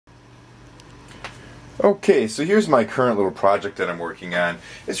Okay, so here's my current little project that I'm working on.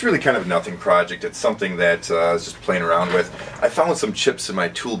 It's really kind of a nothing project. It's something that I was just playing around with. I found some chips in my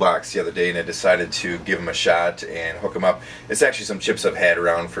toolbox the other day and I decided to give them a shot and hook them up. It's actually some chips I've had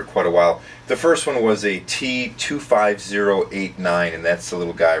around for quite a while. The first one was a T25089, and that's the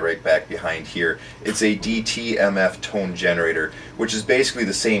little guy right back behind here. It's a DTMF tone generator, which is basically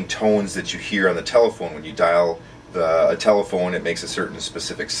the same tones that you hear on the telephone. When you dial a telephone, it makes a certain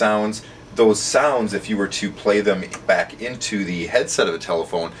specific sounds. Those sounds, if you were to play them back into the headset of a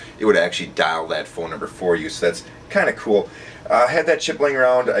telephone, it would actually dial that phone number for you. So that's kind of cool. I had that chip laying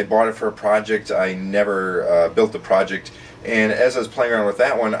around. I bought it for a project. I never built the project. And as I was playing around with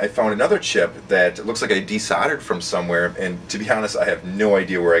that one, I found another chip that looks like I desoldered from somewhere. And to be honest, I have no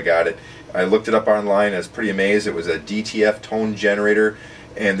idea where I got it. I looked it up online. I was pretty amazed. It was a DTF tone generator.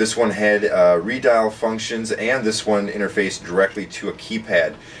 And this one had redial functions, and this one interfaced directly to a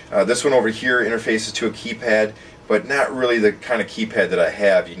keypad. This one over here interfaces to a keypad, but not really the kind of keypad that I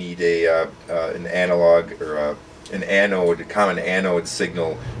have. You need an analog or an anode, a common anode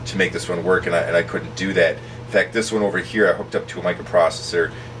signal to make this one work, and I couldn't do that. In fact, this one over here I hooked up to a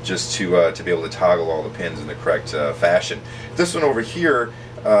microprocessor just to be able to toggle all the pins in the correct fashion. This one over here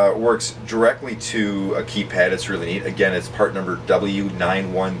works directly to a keypad. It's really neat. Again, it's part number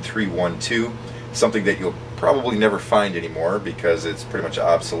W91312, something that you'll probably never find anymore because it's pretty much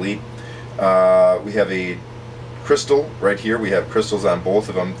obsolete. We have a crystal right here. We have crystals on both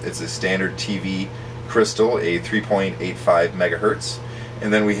of them. It's a standard TV crystal, a 3.85 megahertz.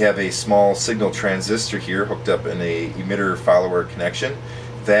 And then we have a small signal transistor here hooked up in a emitter follower connection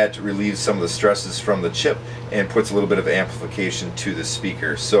that relieves some of the stresses from the chip and puts a little bit of amplification to the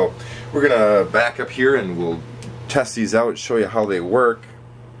speaker. So we're going to back up here and we'll test these out, show you how they work.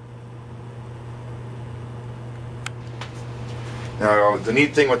 Now the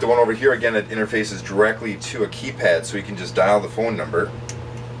neat thing with the one over here, again, it interfaces directly to a keypad, so you can just dial the phone number.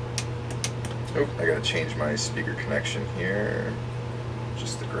 Oh, I gotta change my speaker connection here.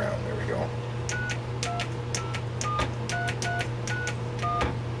 Just the ground, there we go.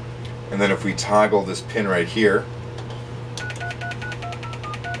 And then if we toggle this pin right here,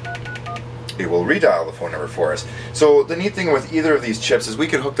 it will redial the phone number for us. So the neat thing with either of these chips is we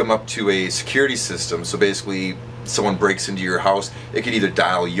could hook them up to a security system. So basically, someone breaks into your house, it could either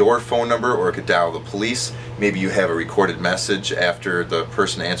dial your phone number or it could dial the police. Maybe you have a recorded message after the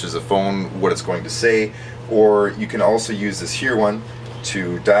person answers the phone, what it's going to say. Or you can also use this here one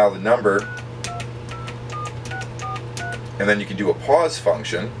to dial the number, and then you can do a pause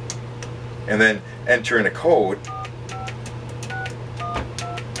function and then enter in a code,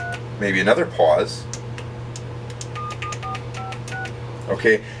 maybe another pause.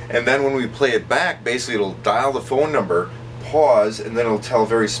 Okay, and then when we play it back, basically it'll dial the phone number, pause, and then it'll tell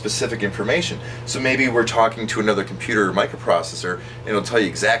very specific information. So maybe we're talking to another computer or microprocessor, and it'll tell you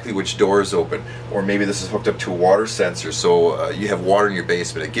exactly which door is open. Or maybe this is hooked up to a water sensor, so you have water in your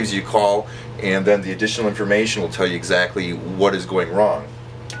basement. It gives you a call, and then the additional information will tell you exactly what is going wrong.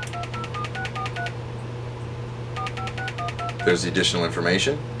 There's the additional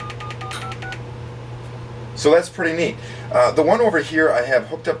information. So that's pretty neat. The one over here I have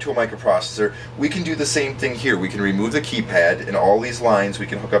hooked up to a microprocessor. We can do the same thing here. We can remove the keypad, and all these lines we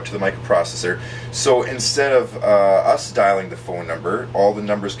can hook up to the microprocessor. So instead of us dialing the phone number, all the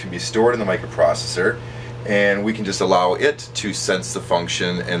numbers can be stored in the microprocessor, and we can just allow it to sense the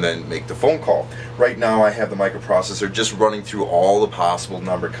function and then make the phone call. Right now I have the microprocessor just running through all the possible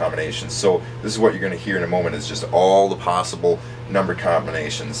number combinations. So this is what you're going to hear in a moment, is just all the possible number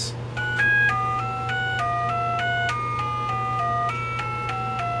combinations.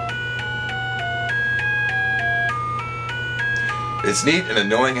 It's neat and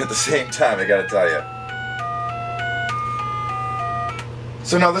annoying at the same time, I gotta tell you.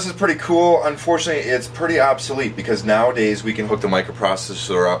 So now this is pretty cool. Unfortunately, it's pretty obsolete because nowadays we can hook the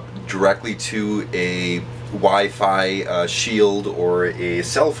microprocessor up directly to a Wi-Fi shield or a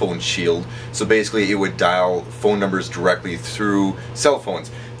cell phone shield. So basically it would dial phone numbers directly through cell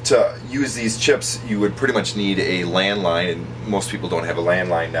phones. To use these chips, you would pretty much need a landline, and most people don't have a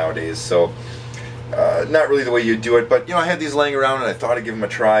landline nowadays. So not really the way you do it, but you know, I had these laying around and I thought I'd give them a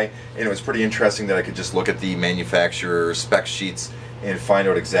try, and it was pretty interesting that I could just look at the manufacturer spec sheets and find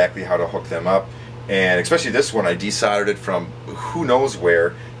out exactly how to hook them up. And especially this one, I desoldered it from who knows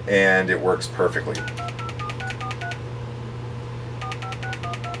where, and it works perfectly.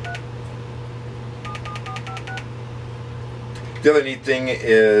 The other neat thing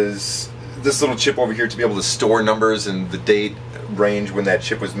is this little chip over here to be able to store numbers and the date range when that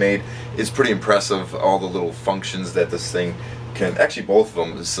chip was made is pretty impressive. All the little functions that this thing can, actually both of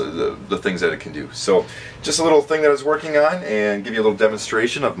them, is the things that it can do. So just a little thing that I was working on, and give you a little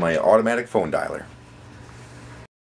demonstration of my automatic phone dialer.